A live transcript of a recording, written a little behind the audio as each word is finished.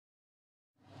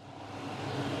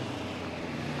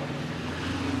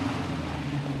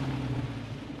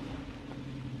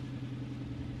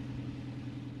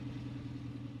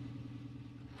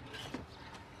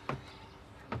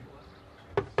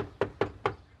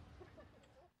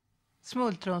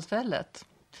Smultronstället.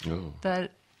 Ja.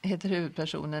 Där heter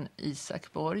huvudpersonen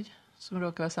Isak Borg, som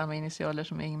råkar vara samma initialer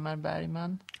som Ingmar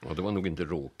Bergman. Ja, det var nog inte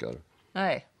råkar.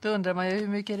 Nej, då undrar man ju hur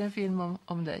mycket är det en film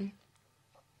om dig?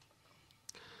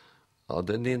 Ja,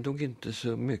 den är nog inte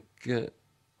så mycket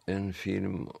en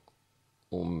film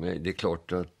om mig. Det är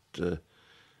klart att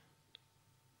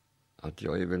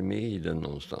jag är väl med i den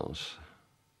någonstans.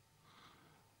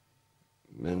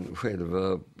 Men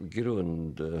själva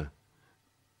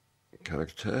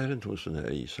grundkaraktären hos den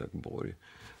här Isak Borg,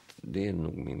 det är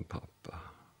nog min pappa.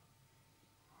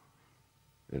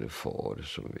 Eller far,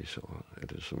 som vi sa.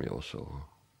 Eller som jag sa.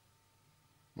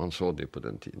 Man sa det på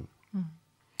den tiden. Mm.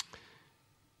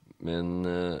 Men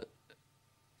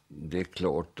det är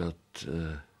klart att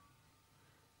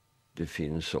det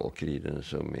finns saker i den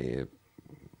som är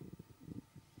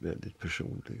väldigt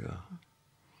personliga.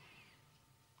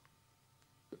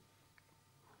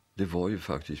 Det var ju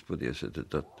faktiskt på det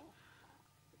sättet att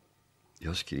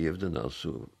jag skrev den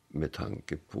alltså med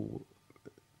tanke på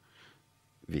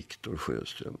Viktor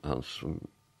Sjöström, han som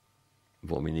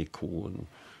var min ikon,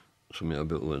 som jag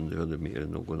beundrade mer än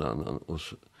någon annan, och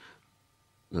så,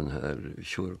 den här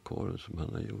körkaren som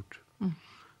han har gjort. Mm.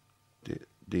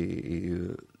 Det är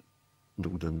ju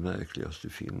nog den märkligaste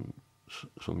film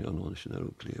som jag någonsin har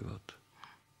upplevt.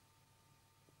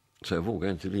 Så jag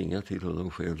vågade inte ringa till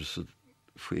honom själv, så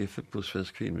chefen på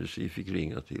Svensk Filmmusik fick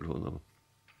ringa till honom.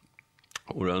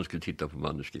 Och han skulle titta på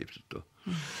manuskriptet då.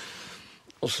 Mm.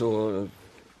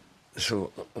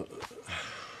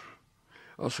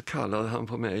 Och så kallade han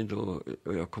på mig då,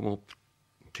 och jag kom upp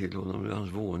till honom i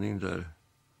hans våning där.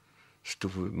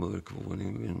 Stor mörk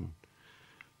våning med en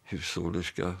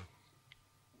hushållerska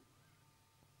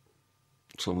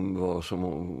som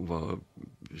var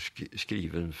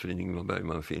skriven för en Ingmar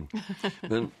Bergman-film.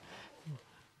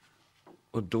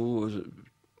 Och då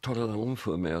talade han om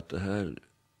för mig att det här,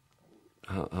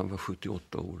 han var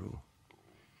 78 år och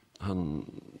han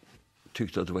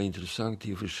tyckte att det var intressant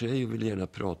i och för sig och ville gärna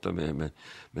prata med mig,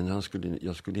 men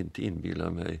jag skulle inte inbilla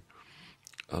mig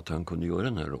att han kunde göra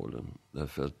den här rollen,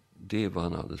 därför att det var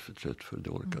han alldeles för trött för, det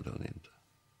orkade han inte.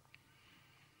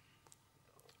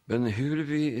 Men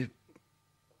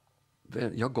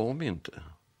jag gav mig inte.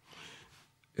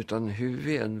 Utan hur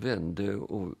vi än vände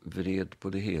och vred på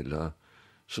det hela,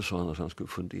 så sa han att han skulle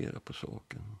fundera på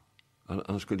saken.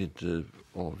 Han skulle inte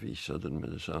avvisa den med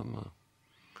detsamma.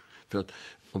 För att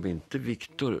om inte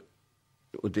Viktor,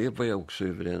 och det var jag också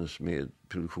överens med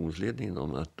produktionsledningen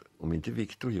om, att om inte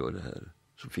Viktor gör det här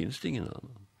så finns det ingen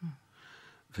annan. Mm.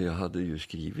 För jag hade ju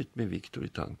skrivit med Viktor i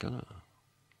tankarna.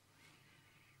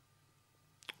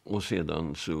 Och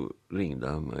sedan så ringde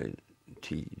han mig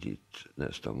tidigt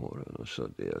nästa morgon och sa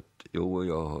det att jo,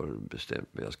 jag har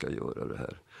bestämt mig, jag ska göra det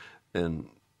här. Men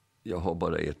jag har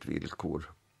bara ett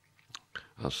villkor.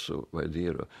 Alltså, vad är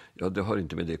det då? Ja, det har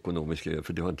inte med det ekonomiska att göra,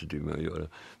 för det har inte du med att göra.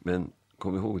 Men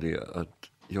kom ihåg det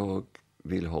att jag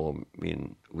vill ha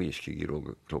min whiskygrogg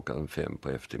 5:00 på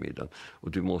eftermiddagen.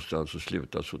 Och du måste alltså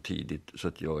sluta så tidigt så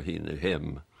att jag hinner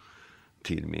hem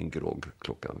till min grogg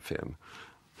 5:00.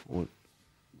 Och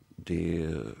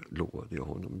det lovade jag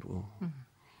honom då. Mm.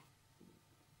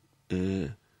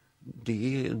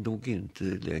 Det är nog inte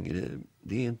längre,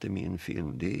 det är inte min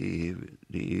film, det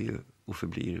är och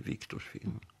förblir Viktors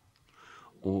film.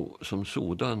 Och som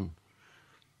sådan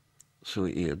så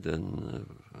är den,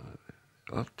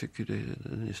 jag tycker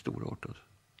den är storartad.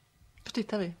 Då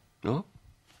tittar vi. Ja.